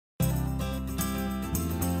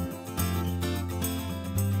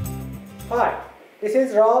Hi, this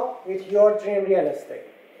is Rob with Your Dream Real Estate.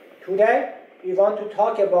 Today, we want to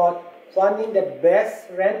talk about finding the best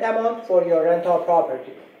rent amount for your rental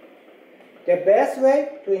property. The best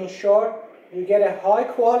way to ensure you get a high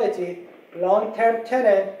quality, long-term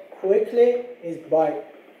tenant quickly is by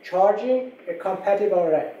charging a compatible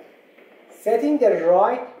rent. Setting the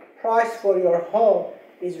right price for your home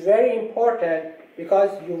is very important because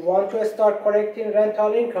you want to start collecting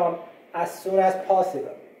rental income as soon as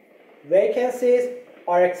possible. Vacancies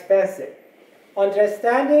are expensive.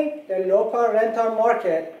 Understanding the local rental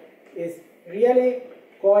market is really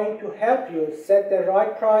going to help you set the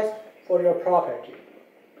right price for your property.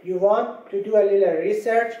 You want to do a little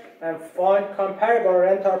research and find comparable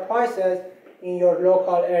rental prices in your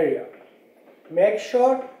local area. Make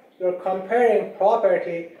sure you're comparing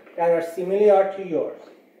property that are similar to yours.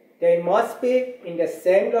 They must be in the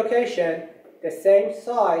same location, the same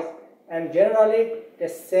size, and generally the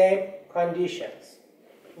same conditions.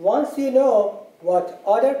 Once you know what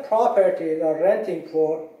other properties are renting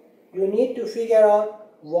for, you need to figure out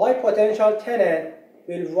why potential tenant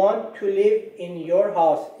will want to live in your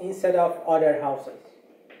house instead of other houses.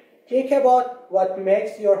 Think about what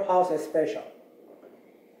makes your house special.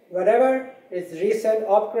 Whatever is recent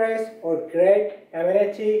upgrades or great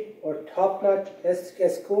amenity or top-notch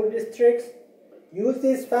school districts, use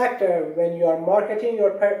this factor when you are marketing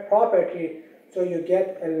your property so you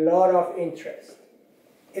get a lot of interest.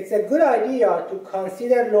 It's a good idea to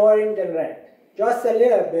consider lowering the rent just a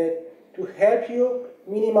little bit to help you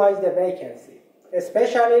minimize the vacancy,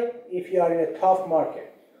 especially if you are in a tough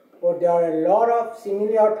market or there are a lot of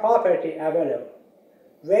similar property available.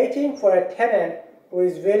 Waiting for a tenant who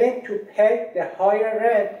is willing to pay the higher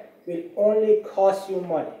rent will only cost you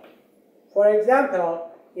money. For example,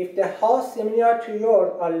 if the house similar to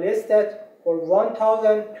yours are listed for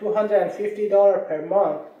 $1,250 per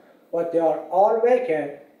month, but they are all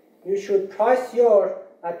vacant, you should price yours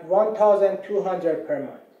at $1,200 per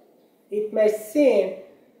month. It may seem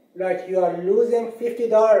like you are losing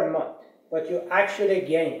 $50 a month, but you actually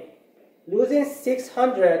gain. Losing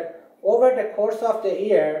 $600 over the course of the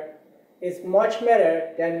year is much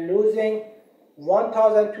better than losing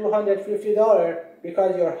 $1,250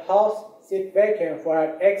 because your house sits vacant for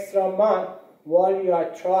an extra month while you are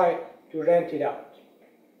trying to rent it out.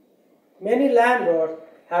 Many landlords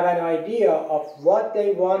have an idea of what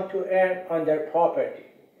they want to earn on their property,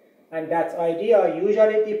 and that idea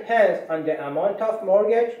usually depends on the amount of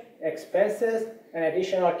mortgage, expenses, and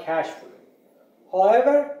additional cash flow.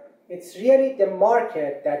 However, it's really the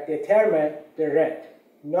market that determines the rent,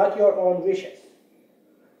 not your own wishes.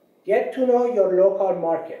 Get to know your local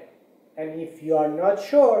market, and if you are not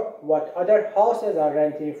sure what other houses are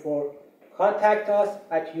renting for, contact us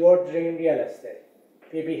at Your Dream Real Estate.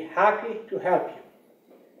 We'll be happy to help you.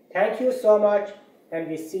 Thank you so much, and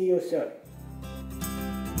we see you soon.